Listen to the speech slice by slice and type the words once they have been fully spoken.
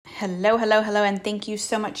Hello, hello, hello, and thank you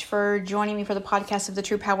so much for joining me for the podcast of the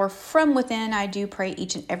True Power from Within. I do pray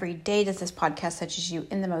each and every day that this podcast touches you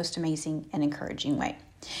in the most amazing and encouraging way.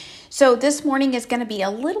 So this morning is going to be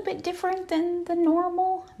a little bit different than the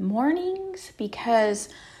normal mornings because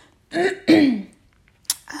I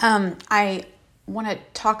want to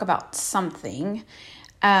talk about something.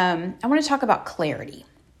 I want to talk about clarity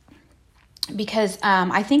because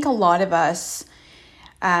I think a lot of us,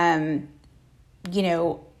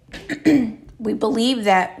 we believe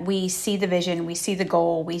that we see the vision, we see the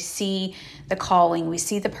goal, we see the calling, we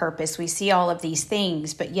see the purpose, we see all of these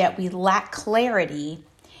things, but yet we lack clarity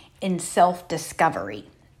in self-discovery.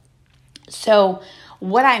 So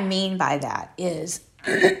what I mean by that is,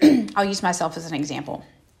 I'll use myself as an example.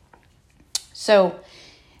 So,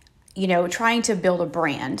 trying to build a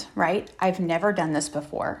brand, right? I've never done this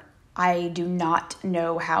before. I do not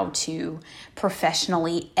know how to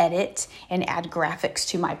professionally edit and add graphics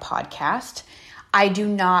to my podcast. I do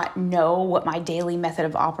not know what my daily method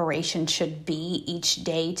of operation should be each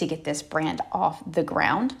day to get this brand off the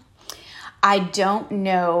ground. I don't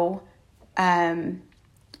know, I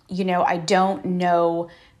don't know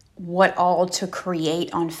what all to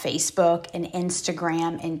create on Facebook and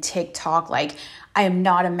Instagram and TikTok. Like, I am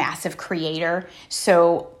not a massive creator.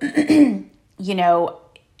 So,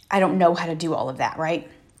 I don't know how to do all of that, right?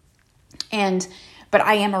 But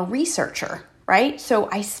I am a researcher, right? So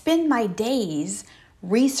I spend my days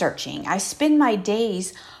researching. I spend my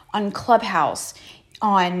days on Clubhouse,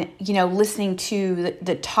 on, listening to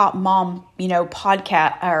the top mom,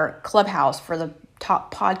 podcast or Clubhouse for the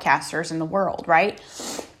top podcasters in the world, right?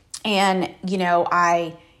 And,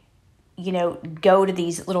 I go to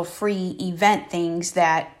these little free event things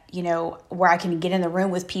that, where I can get in the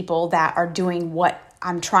room with people that are doing what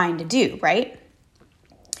I'm trying to do, right?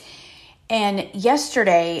 And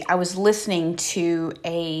yesterday I was listening to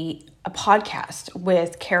a podcast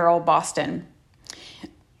with Carol Boston,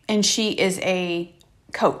 and she is a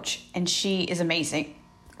coach and she is amazing,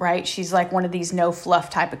 right? She's like one of these no fluff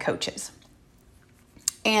type of coaches.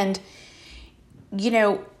 And,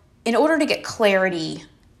 in order to get clarity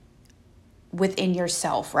within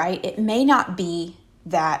yourself, right? It may not be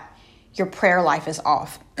that your prayer life is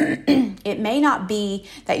off. It may not be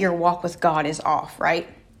that your walk with God is off, right?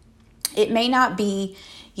 It may not be,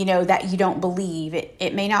 that you don't believe.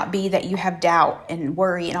 It may not be that you have doubt and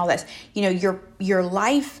worry and all this. Your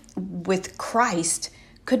life with Christ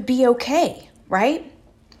could be okay, right?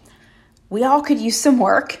 We all could use some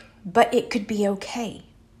work, but it could be okay.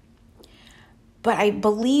 But I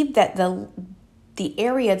believe that the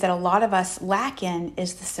area that a lot of us lack in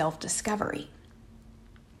is the self-discovery.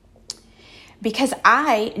 Because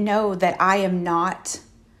I know that I am not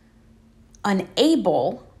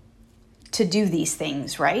unable to do these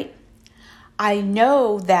things, right? I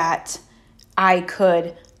know that I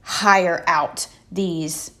could hire out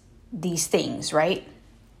these things, right?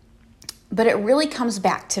 But it really comes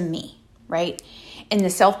back to me, right? In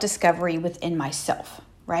the self-discovery within myself,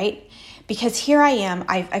 right? Because here I am,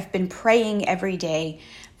 I've been praying every day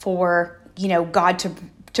for, God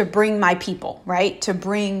to bring my people, right? To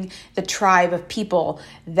bring the tribe of people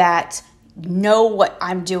that know what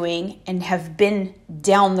I'm doing and have been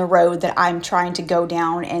down the road that I'm trying to go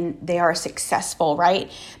down, and they are successful, right?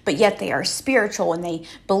 But yet they are spiritual and they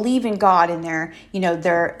believe in God, and they're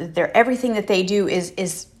everything that they do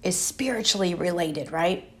is spiritually related,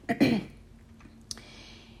 right?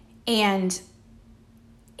 And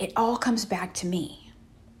it all comes back to me.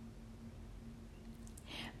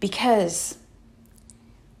 Because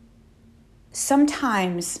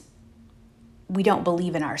sometimes we don't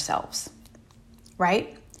believe in ourselves,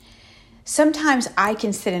 right? Sometimes I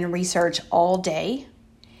can sit and research all day,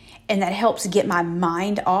 and that helps get my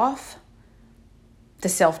mind off the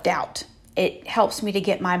self-doubt. It helps me to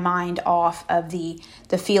get my mind off of the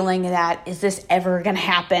feeling that, is this ever going to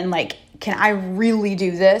happen? Like, can I really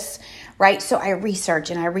do this? Right? So I research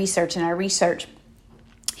and I research and I research.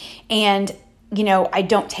 And, I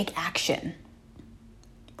don't take action.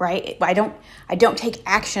 Right? I don't take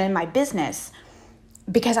action in my business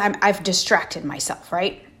because I've distracted myself,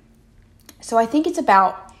 right? So I think it's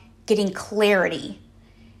about getting clarity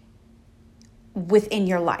within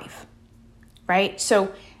your life, right?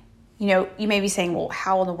 So, you may be saying, well,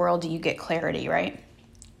 how in the world do you get clarity, right?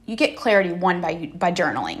 You get clarity, one, by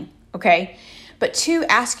journaling, okay? But two,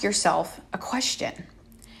 ask yourself a question.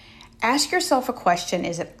 Ask yourself a question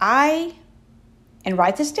is, and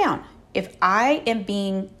write this down, if I am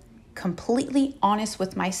being completely honest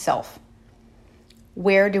with myself,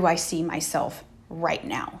 where do I see myself right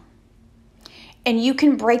now? And you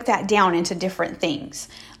can break that down into different things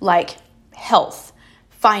like health,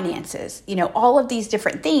 finances, all of these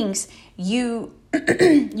different things, you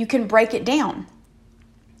can break it down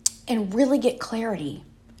and really get clarity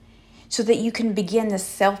so that you can begin the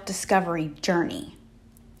self-discovery journey,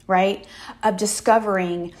 right? Of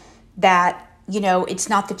discovering that, it's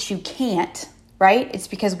not that you can't, right? It's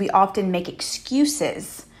because we often make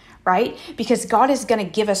excuses, right? Because God is going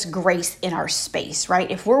to give us grace in our space,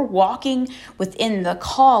 right? If we're walking within the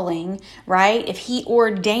calling, right? If He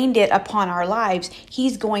ordained it upon our lives,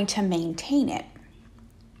 He's going to maintain it.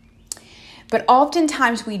 But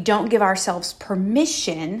oftentimes we don't give ourselves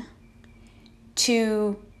permission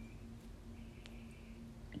to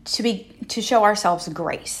show ourselves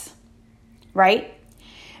grace, right?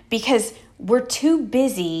 Because we're too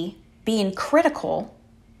busy being critical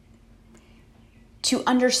to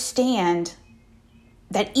understand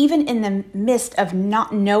that even in the midst of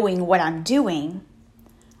not knowing what I'm doing,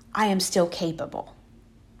 I am still capable.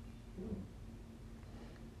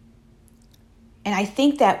 And I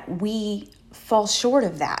think that we fall short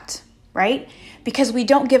of that, right? Because we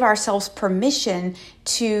don't give ourselves permission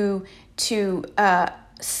to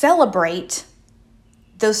celebrate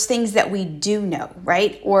those things that we do know,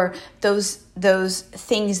 right? Or those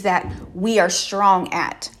things that we are strong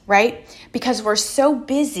at, right? Because we're so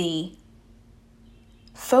busy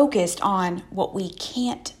focused on what we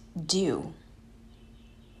can't do,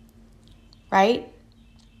 right?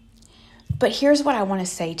 But here's what I want to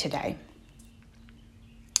say today.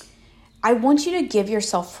 I want you to give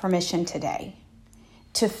yourself permission today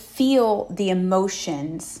to feel the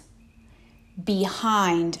emotions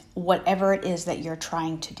behind whatever it is that you're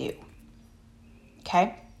trying to do.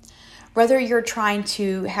 Okay? Whether you're trying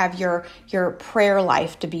to have your prayer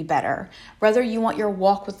life to be better, whether you want your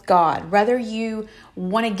walk with God, whether you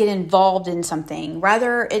want to get involved in something,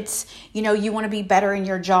 whether it's, you want to be better in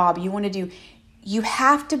your job, you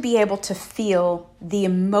have to be able to feel the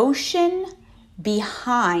emotion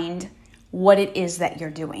behind what it is that you're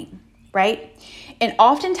doing, right? And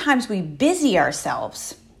oftentimes we busy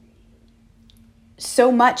ourselves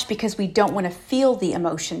so much because we don't want to feel the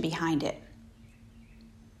emotion behind it,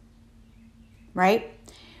 right?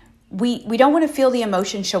 We don't want to feel the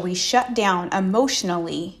emotion, so we shut down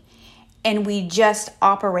emotionally and we just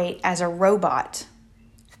operate as a robot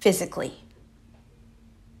physically.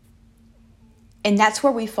 And that's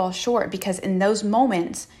where we fall short, because in those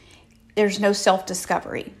moments, there's no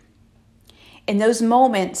self-discovery. In those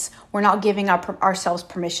moments, we're not giving ourselves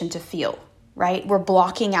permission to feel, right? We're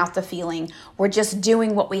blocking out the feeling. We're just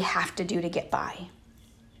doing what we have to do to get by.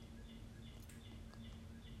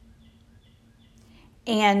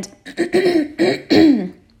 And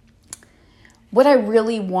what I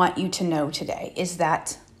really want you to know today is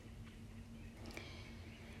that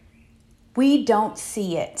we don't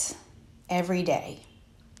see it every day,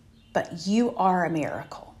 but you are a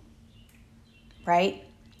miracle, right?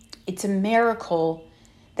 It's a miracle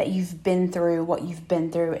that you've been through what you've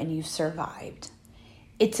been through and you've survived.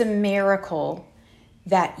 It's a miracle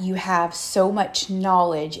that you have so much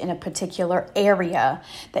knowledge in a particular area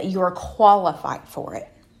that you are qualified for it.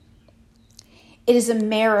 It is a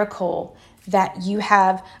miracle that you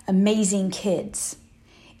have amazing kids.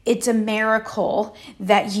 It's a miracle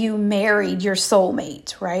that you married your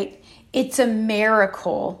soulmate, right? It's a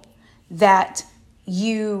miracle that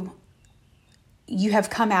you have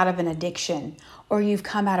come out of an addiction, or you've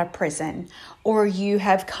come out of prison, or you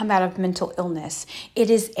have come out of mental illness. It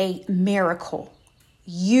is a miracle.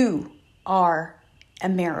 You are a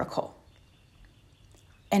miracle.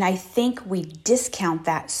 And I think we discount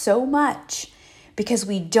that so much because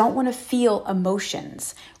we don't want to feel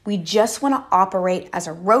emotions. We just want to operate as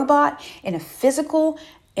a robot in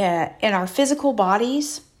our physical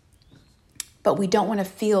bodies, but we don't want to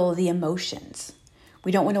feel the emotions.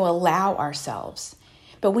 We don't want to allow ourselves.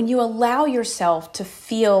 But when you allow yourself to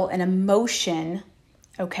feel an emotion,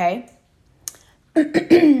 okay,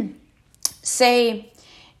 say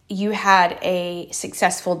you had a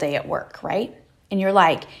successful day at work, right? And you're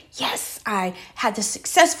like, yes, I had this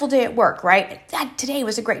successful day at work, right? Today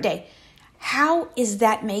was a great day. How is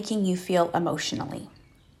that making you feel emotionally?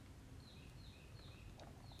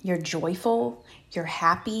 You're joyful, you're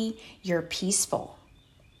happy, you're peaceful.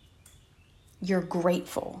 You're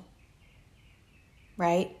grateful,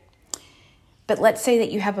 right? But let's say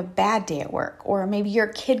that you have a bad day at work, or maybe your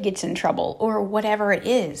kid gets in trouble, or whatever it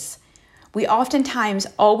is. We oftentimes,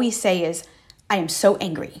 all we say is, I am so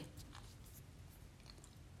angry.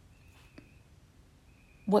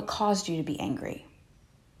 What caused you to be angry?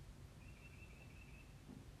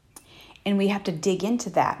 And we have to dig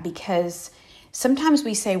into that, because sometimes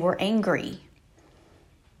we say we're angry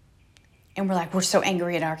and we're like, we're so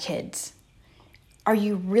angry at our kids. Are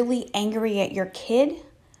you really angry at your kid?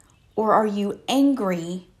 Or are you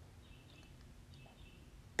angry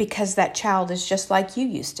because that child is just like you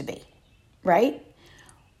used to be, right?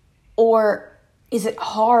 Or is it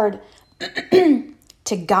hard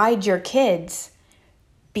to guide your kids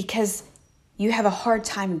because you have a hard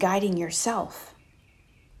time guiding yourself?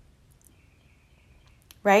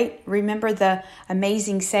 Right? Remember the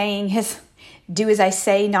amazing saying is, do as I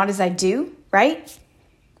say, not as I do, right?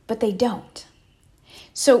 But they don't.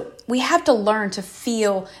 So we have to learn to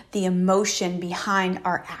feel the emotion behind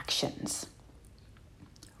our actions,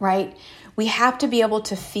 right? We have to be able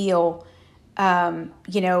to feel, and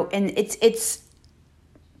it's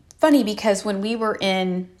funny because when we were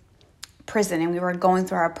in prison and we were going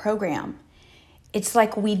through our program, it's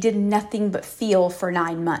like we did nothing but feel for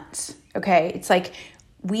 9 months, okay? It's like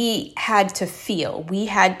we had to feel. We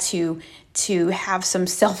had to have some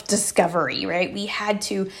self-discovery, right? We had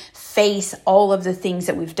to face all of the things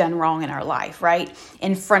that we've done wrong in our life, right?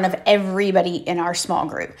 In front of everybody in our small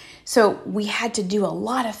group. So we had to do a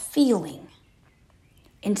lot of feeling.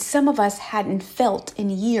 And some of us hadn't felt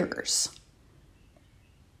in years.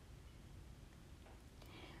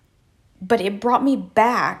 But it brought me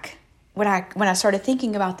back when I started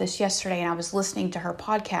thinking about this yesterday and I was listening to her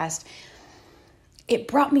podcast. It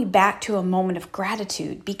brought me back to a moment of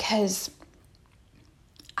gratitude because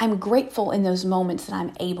I'm grateful in those moments that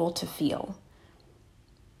I'm able to feel.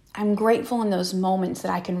 I'm grateful in those moments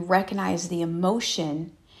that I can recognize the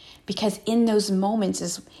emotion, because in those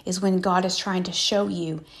moments is when God is trying to show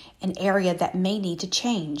you an area that may need to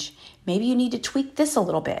change. Maybe you need to tweak this a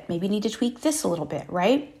little bit. Maybe you need to tweak this a little bit,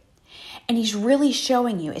 right? And he's really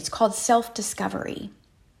showing you. It's called self-discovery.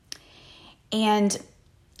 And,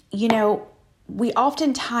 we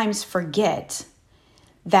oftentimes forget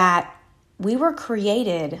that we were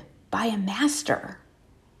created by a master,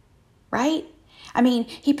 right? I mean,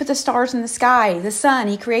 he put the stars in the sky, the sun,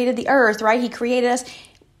 he created the earth, right? He created us.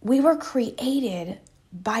 We were created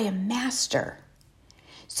by a master.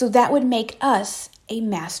 So that would make us a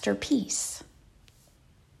masterpiece.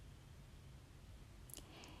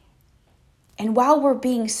 And while we're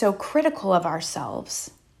being so critical of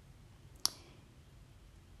ourselves,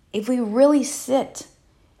 if we really sit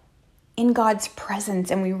in God's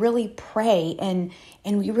presence and we really pray and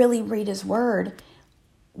we really read his word,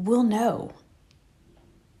 we'll know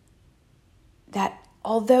that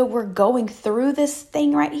although we're going through this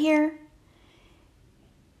thing right here,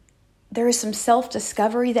 there is some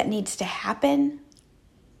self-discovery that needs to happen.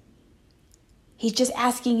 He's just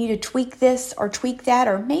asking you to tweak this or tweak that,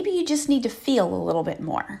 or maybe you just need to feel a little bit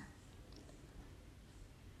more.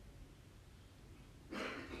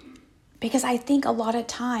 Because I think a lot of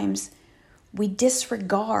times we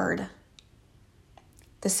disregard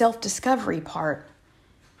the self-discovery part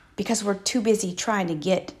because we're too busy trying to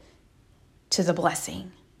get to the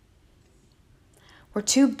blessing. We're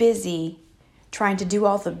too busy trying to do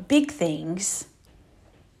all the big things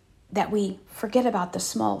that we forget about the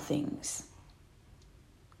small things.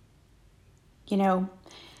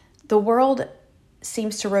 The world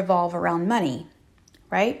seems to revolve around money,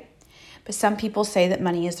 right? But some people say that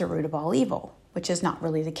money is the root of all evil, which is not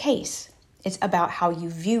really the case. It's about how you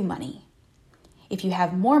view money. If you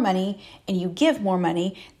have more money and you give more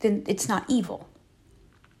money, then it's not evil,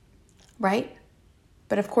 right?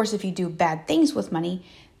 But of course, if you do bad things with money,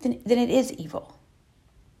 then it is evil.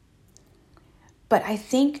 But I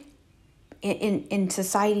think in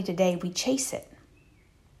society today, we chase it,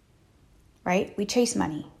 right? We chase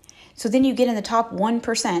money. So then you get in the top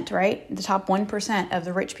 1%, right? The top 1% of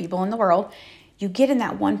the rich people in the world, you get in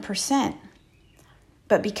that 1%.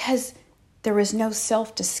 But because there was no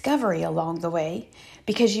self-discovery along the way,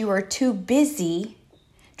 because you were too busy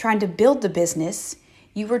trying to build the business,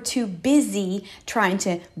 you were too busy trying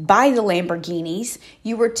to buy the Lamborghinis,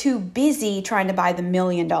 you were too busy trying to buy the $1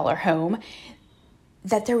 million home,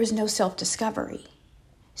 that there was no self-discovery.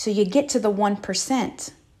 So you get to the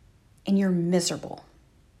 1% and you're miserable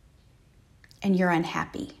and you're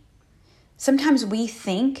unhappy. Sometimes we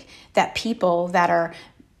think that people that are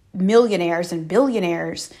millionaires and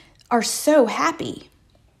billionaires are so happy.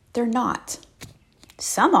 They're not.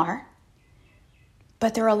 Some are,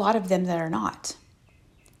 but there are a lot of them that are not,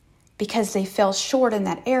 because they fell short in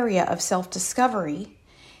that area of self-discovery.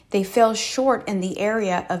 They fell short in the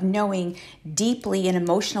area of knowing deeply and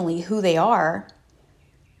emotionally who they are.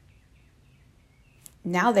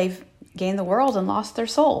 Now they've gained the world and lost their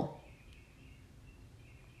soul.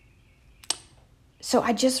 So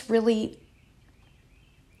I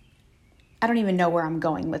don't even know where I'm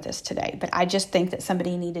going with this today, but I just think that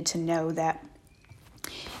somebody needed to know that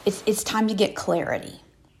it's time to get clarity,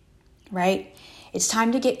 right? It's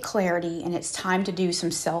time to get clarity, and it's time to do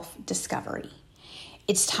some self-discovery.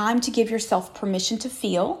 It's time to give yourself permission to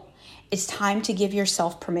feel. It's time to give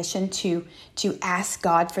yourself permission to ask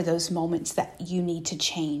God for those moments that you need to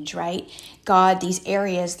change, right? God, these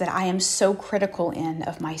areas that I am so critical in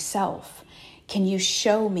of myself, can you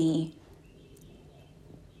show me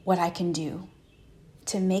what I can do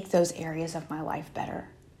to make those areas of my life better?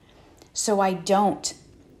 So I don't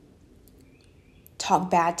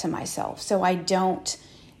talk bad to myself. So I don't,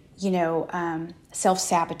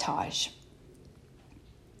 self-sabotage.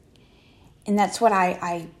 And that's what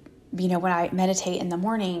I when I meditate in the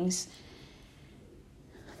mornings,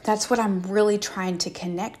 that's what I'm really trying to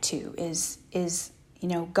connect to is,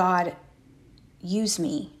 God, use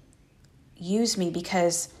me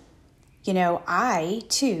because, I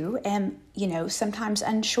too am, sometimes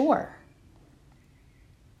unsure.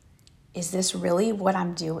 Is this really what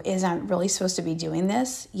I'm doing? Is I really supposed to be doing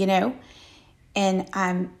this, And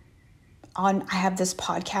I have this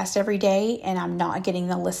podcast every day and I'm not getting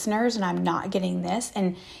the listeners and I'm not getting this.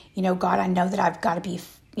 And, God, I know that I've got to be,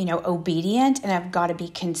 obedient and I've got to be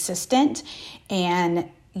consistent. And,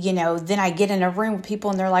 then I get in a room with people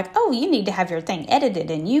and they're like, oh, you need to have your thing edited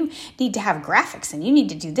and you need to have graphics and you need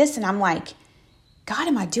to do this. And I'm like, God,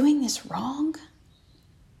 am I doing this wrong?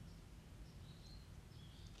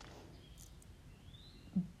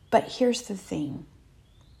 But here's the thing.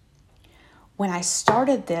 When I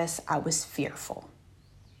started this, I was fearful.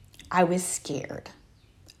 I was scared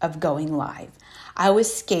of going live. I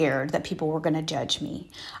was scared that people were going to judge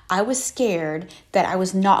me. I was scared that I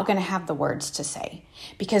was not going to have the words to say.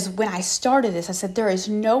 Because when I started this, I said, there is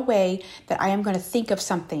no way that I am going to think of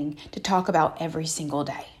something to talk about every single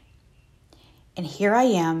day. And here I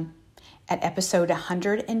am at episode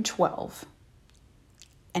 112.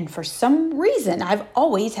 And for some reason, I've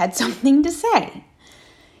always had something to say.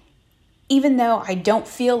 Even though I don't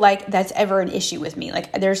feel like that's ever an issue with me.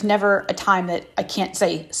 Like there's never a time that I can't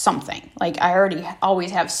say something. Like I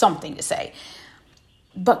always have something to say.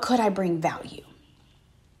 But could I bring value?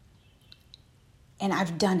 And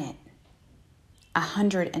I've done it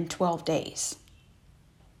 112 days.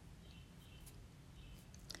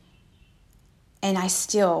 And I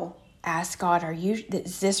still ask God,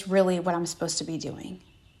 is this really what I'm supposed to be doing?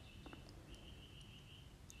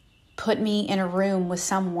 Put me in a room with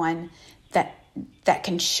someone that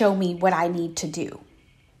can show me what I need to do.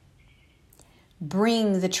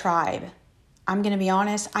 Bring the tribe. I'm going to be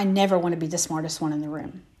honest, I never want to be the smartest one in the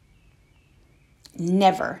room.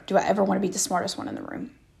 Never do I ever want to be the smartest one in the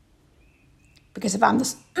room. Because if I'm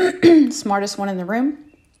the smartest one in the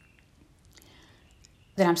room,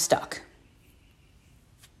 then I'm stuck.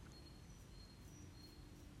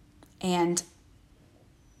 And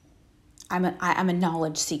I'm a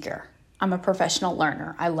knowledge seeker. I'm a professional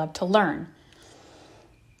learner. I love to learn.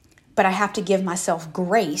 But I have to give myself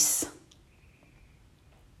grace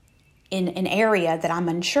in an area that I'm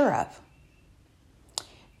unsure of.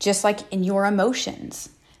 Just like in your emotions,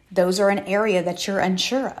 those are an area that you're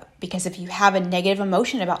unsure of. Because if you have a negative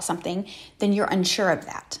emotion about something, then you're unsure of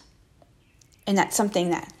that. And that's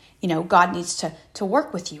something that, God needs to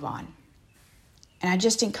work with you on. And I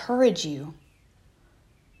just encourage you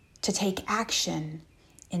to take action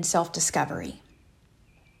in self-discovery.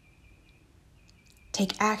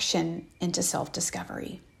 Take action into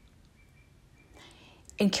self-discovery.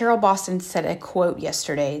 And Carol Boston said a quote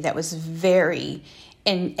yesterday that was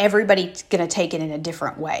and everybody's going to take it in a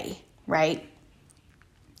different way, right?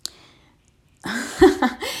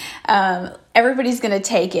 Everybody's going to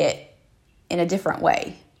take it in a different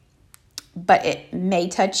way. But it may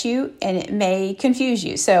touch you and it may confuse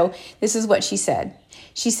you. So this is what she said.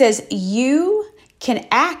 She says, you can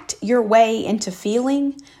act your way into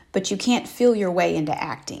feeling, but you can't feel your way into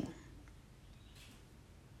acting.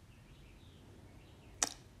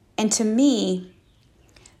 And to me,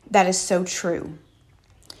 that is so true.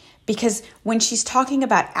 Because when she's talking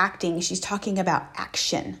about acting, she's talking about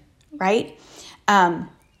action, right?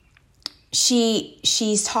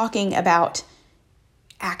 She's talking about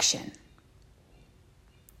action,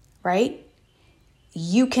 right?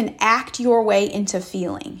 You can act your way into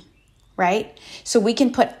feeling, right? So we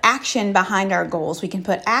can put action behind our goals. We can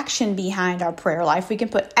put action behind our prayer life. We can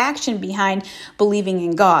put action behind believing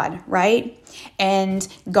in God, right? And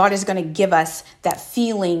God is going to give us that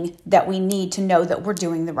feeling that we need to know that we're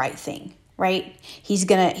doing the right thing, right? He's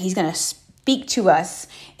going to speak to us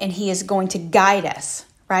and he is going to guide us,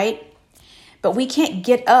 right? But we can't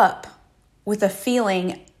get up with a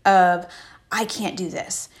feeling of, I can't do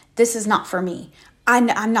this. This is not for me.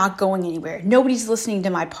 I'm not going anywhere. Nobody's listening to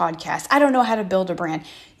my podcast. I don't know how to build a brand.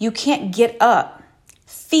 You can't get up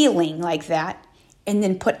feeling like that and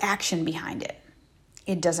then put action behind it.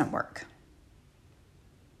 It doesn't work.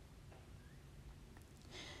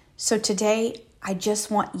 So today, I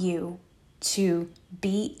just want you to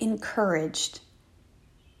be encouraged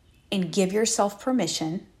and give yourself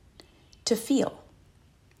permission to feel,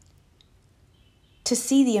 to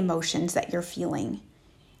see the emotions that you're feeling.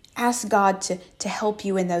 Ask God to help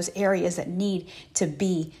you in those areas that need to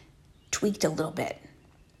be tweaked a little bit,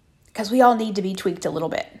 because we all need to be tweaked a little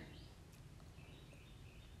bit.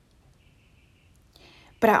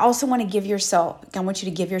 But I also want you to give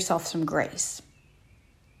yourself some grace,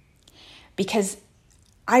 because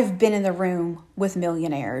I've been in the room with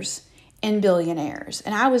millionaires and billionaires,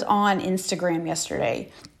 and I was on Instagram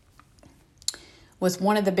yesterday with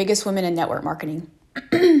one of the biggest women in network marketing.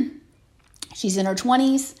 She's in her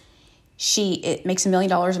 20s. It makes $1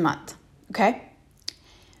 million a month, okay?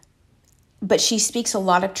 But she speaks a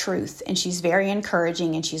lot of truth, and she's very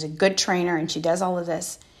encouraging, and she's a good trainer, and she does all of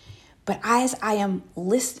this. But as I am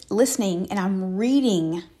listening and I'm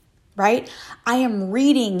reading, right? I am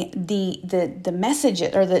reading the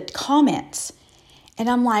messages or the comments, and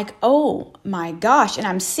I'm like, oh my gosh. And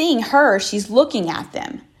I'm seeing her, she's looking at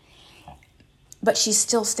them, but she's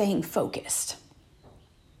still staying focused,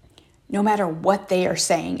 no matter what they are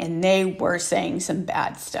saying. And they were saying some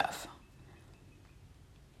bad stuff.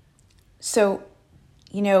 So,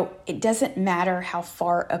 it doesn't matter how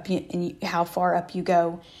far up you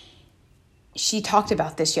go. She talked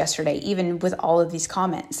about this yesterday, even with all of these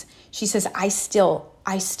comments. She says, I still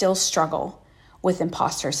struggle with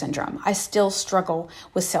imposter syndrome. I still struggle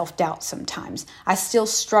with self-doubt sometimes. I still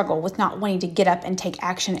struggle with not wanting to get up and take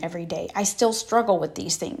action every day. I still struggle with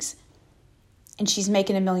these things. And she's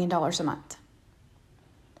making $1 million a month.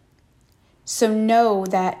 So know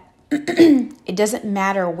that it doesn't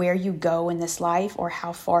matter where you go in this life, or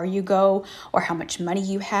how far you go, or how much money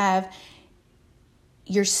you have.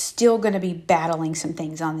 You're still going to be battling some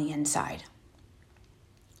things on the inside.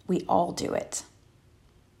 We all do it.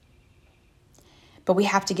 But we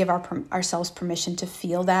have to give ourselves permission to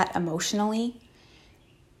feel that emotionally,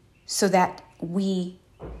 so that we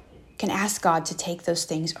can ask God to take those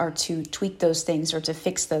things, or to tweak those things, or to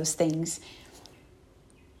fix those things,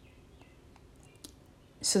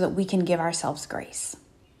 so that we can give ourselves grace.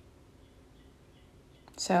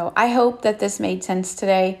 So I hope that this made sense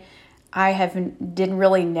today. I didn't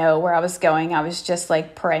really know where I was going. I was just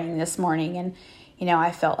praying this morning, and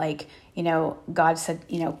I felt like God said,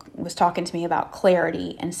 was talking to me about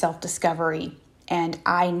clarity and self-discovery, and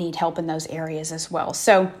I need help in those areas as well.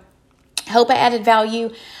 So I hope I added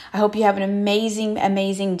value. I hope you have an amazing,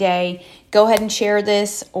 amazing day. Go ahead and share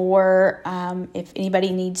this, or if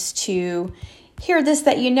anybody needs to hear this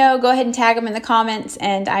that go ahead and tag them in the comments.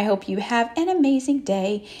 And I hope you have an amazing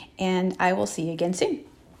day, and I will see you again soon.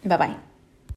 Bye-bye.